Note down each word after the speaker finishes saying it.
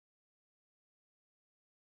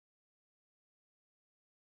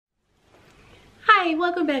Hi,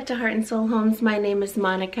 welcome back to Heart and Soul Homes. My name is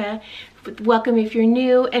Monica. Welcome if you're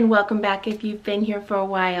new and welcome back if you've been here for a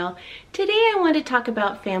while. Today I want to talk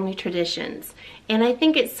about family traditions, and I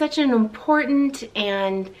think it's such an important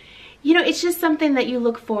and it's just something that you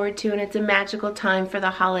look forward to, and it's a magical time for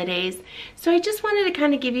the holidays. So I just wanted to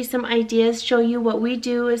kind of give you some ideas, show you what we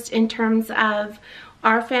do is in terms of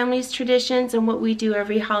our family's traditions and what we do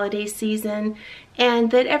every holiday season,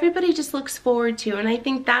 and that everybody just looks forward to. And I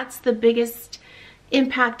think that's the biggest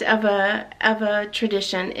impact of a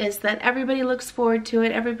tradition, is that everybody looks forward to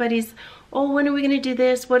it. Everybody's, oh, when are we going to do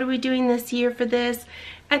this? What are we doing this year for this?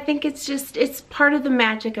 I think it's part of the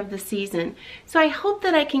magic of the season. So I hope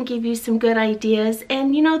that I can give you some good ideas.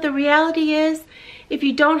 And the reality is, if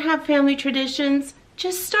you don't have family traditions,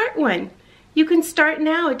 just start one. You can start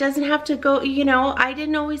now. It doesn't have to go, I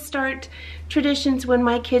didn't always start traditions when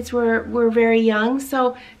my kids were very young.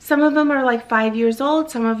 So some of them are like 5 years old,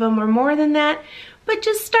 some of them are more than that. But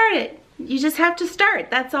just start it. You just have to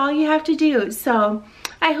start. That's all you have to do. So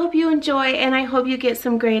I hope you enjoy, and I hope you get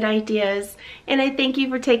some great ideas. And I thank you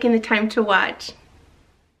for taking the time to watch.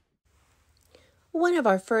 One of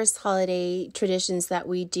our first holiday traditions that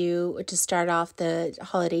we do to start off the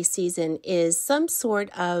holiday season is some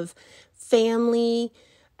sort of family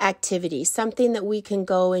activity, something that we can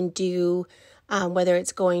go and do, whether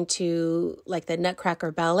it's going to like the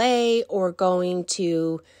Nutcracker Ballet or going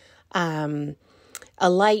to a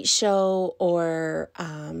light show or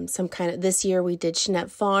some kind of, this year we did Jeanette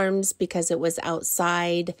Farms because it was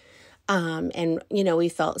outside. And we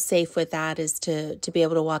felt safe with that, is to be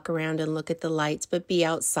able to walk around and look at the lights, but be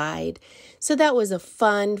outside. So that was a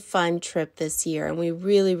fun trip this year, and we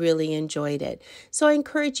really, really enjoyed it. So I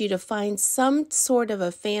encourage you to find some sort of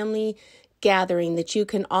a family gathering that you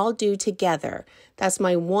can all do together. That's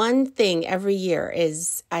my one thing every year,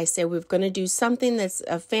 is I say we're going to do something that's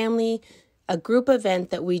a group event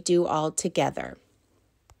that we do all together.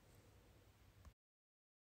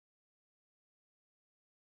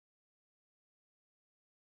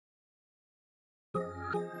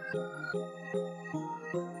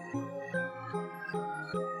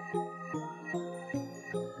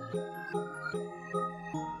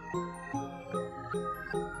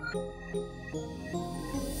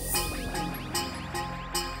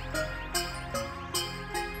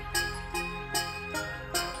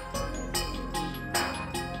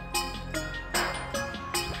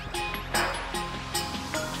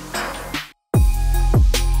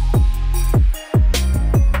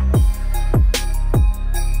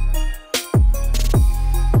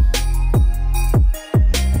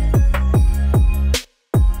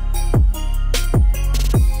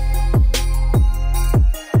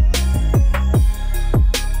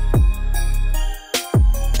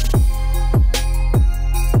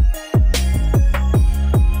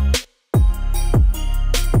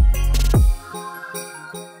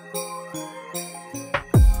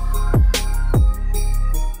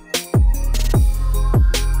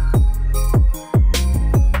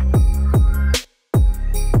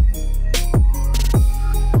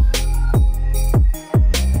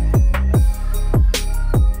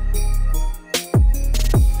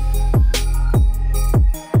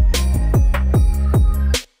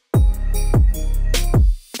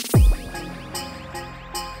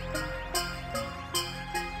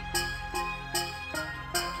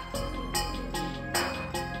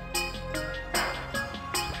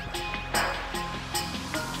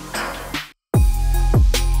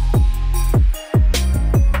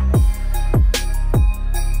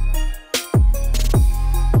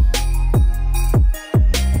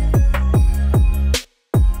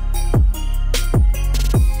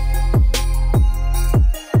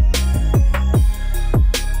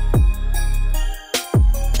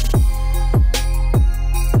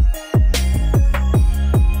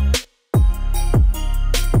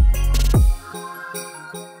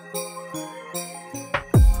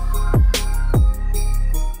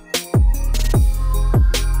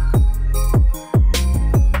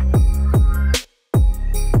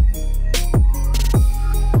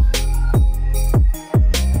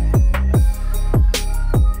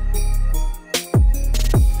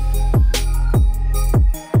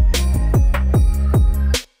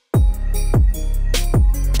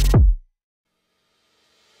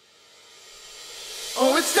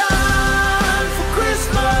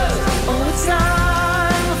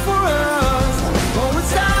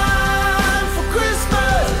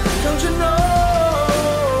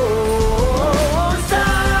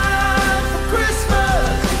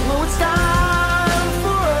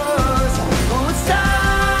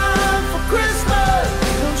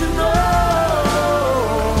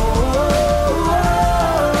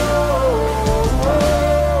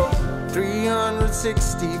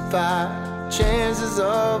 hours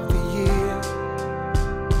of the year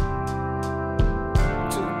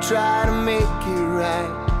to try to make it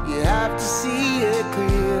right. You have to see it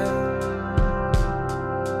clear.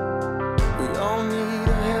 We all need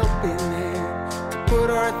a helping hand to put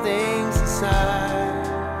our things aside.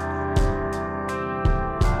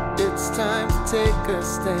 It's time to take a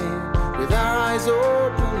stand with our eyes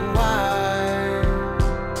open wide.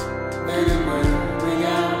 Let it bring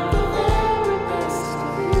out the very best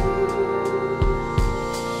of you.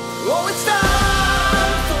 Oh, it's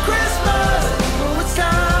time for Christmas. Oh, it's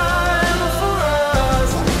time for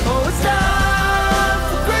us. Oh, it's time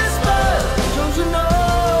for Christmas. Don't you know?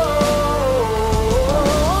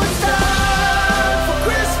 Oh, it's time for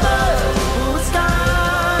Christmas. Oh, it's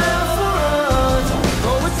time for us.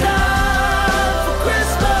 Oh, it's time for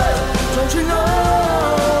Christmas. Don't you know?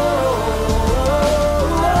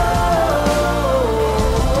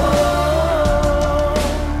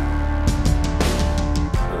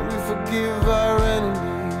 When we forgive our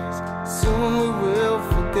enemies, soon we will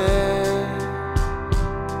forget.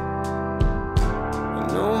 And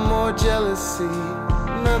no more jealousy,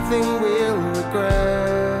 nothing we'll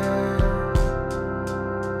regret.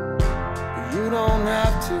 You don't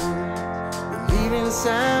have to believe in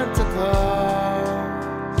Santa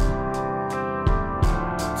Claus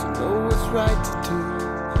to know what's right to do,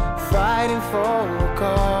 fighting for a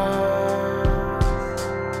cause.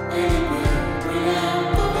 And it will bring out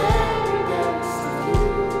the very best of you.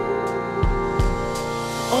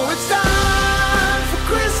 Oh, it's time for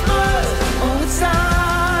Christmas. Oh, it's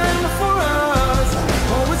time for us.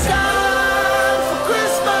 Oh, it's time for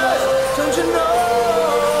Christmas. Don't you know?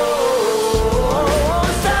 Oh,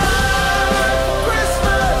 it's time for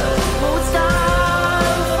Christmas. Oh, it's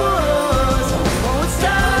time for us. Oh, it's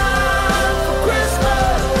time for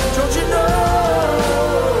Christmas. Don't you know?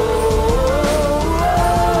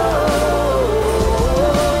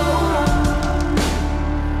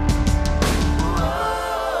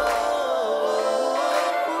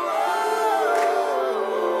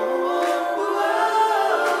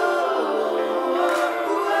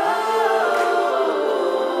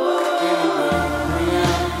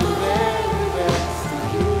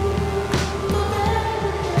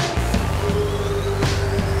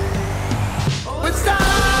 Oh, it's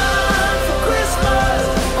time for Christmas.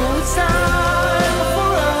 Oh, it's time for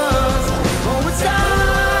us. Oh, it's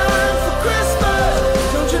time for Christmas.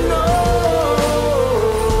 Don't you know?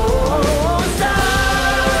 Oh, it's time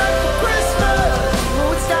for Christmas.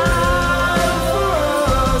 Oh, it's time for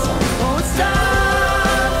us. Oh, it's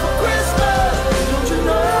time for Christmas. Don't you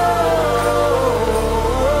know?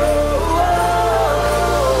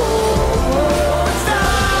 Oh, it's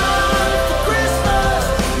time for Christmas.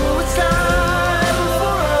 Oh, it's time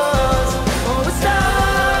for us. Oh, it's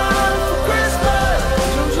time for Christmas.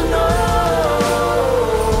 Don't you know?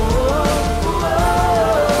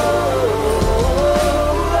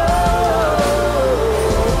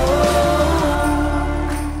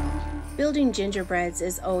 Building gingerbreads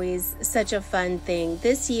is always such a fun thing.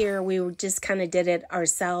 This year we just kind of did it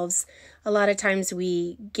ourselves. A lot of times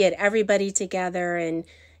we get everybody together and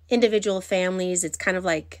individual families. It's kind of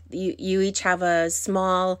like you each have a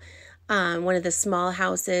small one of the small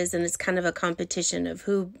houses, and it's kind of a competition of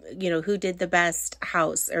who did the best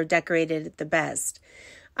house or decorated it the best.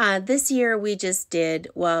 This year we did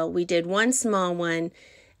one small one.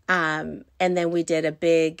 And then we did a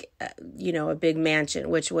big mansion,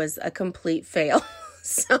 which was a complete fail.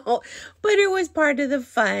 So, but it was part of the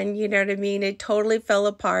fun, you know what I mean? It totally fell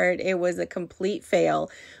apart. It was a complete fail,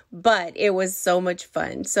 but it was so much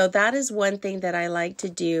fun. So that is one thing that I like to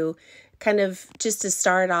do, kind of just to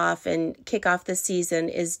start off and kick off the season,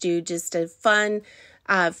 is do just a fun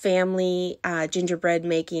family gingerbread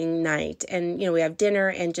making night. And, we have dinner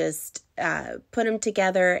and just put them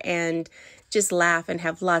together and just laugh and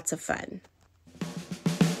have lots of fun.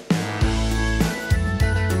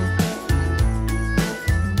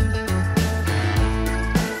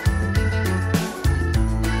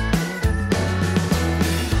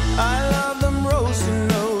 I love them rosy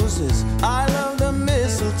noses. I love them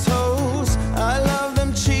mistletoes. I love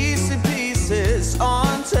them cheesy pieces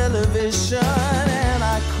on television. And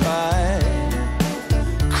I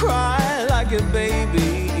cry like a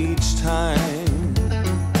baby each time.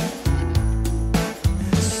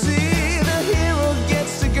 See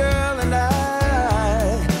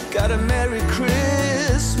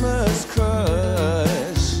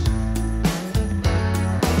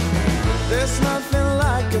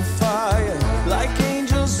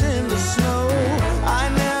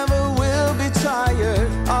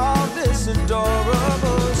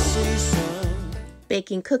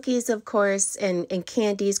Baking cookies, of course, and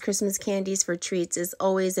candies, Christmas candies for treats is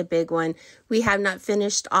always a big one. We have not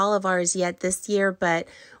finished all of ours yet this year, but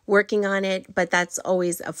working on it. But that's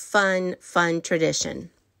always a fun tradition.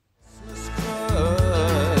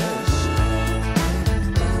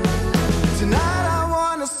 Tonight I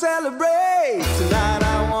want to celebrate. Tonight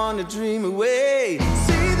I want to dream away.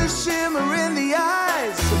 See the shimmer in the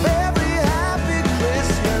eyes of every happy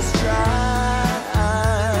Christmas child.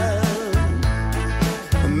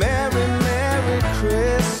 A merry, merry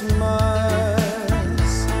Christmas.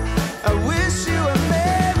 I wish you a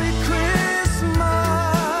merry Christmas.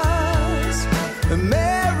 A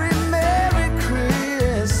merry, merry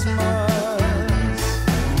Christmas.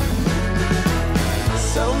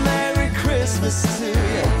 So merry Christmas to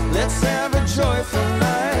you. Let's have a joyful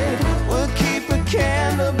night. We'll keep a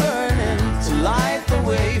candle burning to light the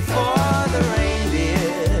way for the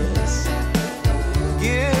reindeers.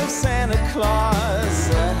 Give Santa Claus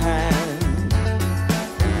a hand.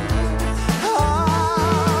 Oh,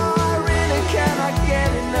 I really cannot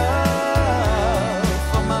get enough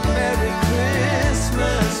of my Merry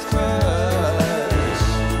Christmas crush.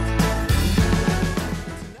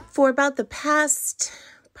 For about the past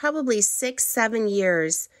probably 6-7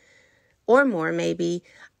 years or more, maybe,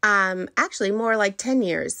 actually more like 10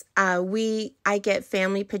 years, I get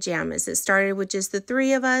family pajamas. It started with just the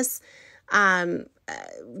three of us,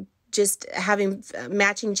 just having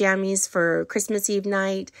matching jammies for Christmas Eve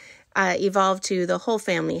night, evolved to the whole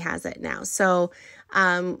family has it now. So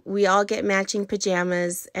we all get matching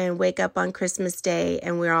pajamas and wake up on Christmas Day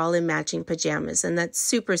and we're all in matching pajamas, and that's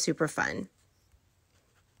super fun.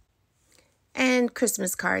 And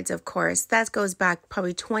Christmas cards, of course. That goes back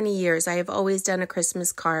probably 20 years. I have always done a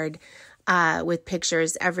Christmas card with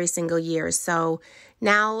pictures every single year. So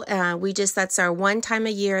now that's our one time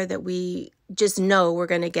a year that we just know we're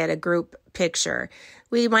going to get a group picture.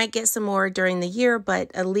 We might get some more during the year,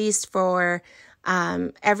 but at least for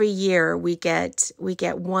every year we get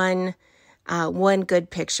one good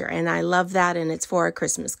picture. And I love that, and it's for our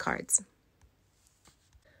Christmas cards.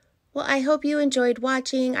 Well, I hope you enjoyed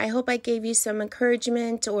watching. I hope I gave you some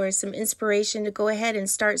encouragement or some inspiration to go ahead and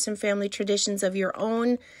start some family traditions of your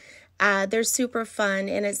own. They're super fun,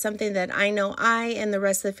 and it's something that I know I and the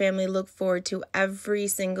rest of the family look forward to every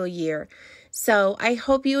single year. So I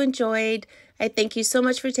hope you enjoyed. I thank you so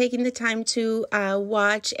much for taking the time to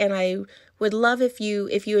watch, and I would love if you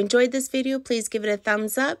enjoyed this video, please give it a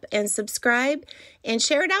thumbs up and subscribe and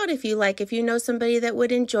share it out if you like, if you know somebody that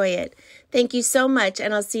would enjoy it. Thank you so much,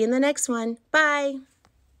 and I'll see you in the next one. Bye.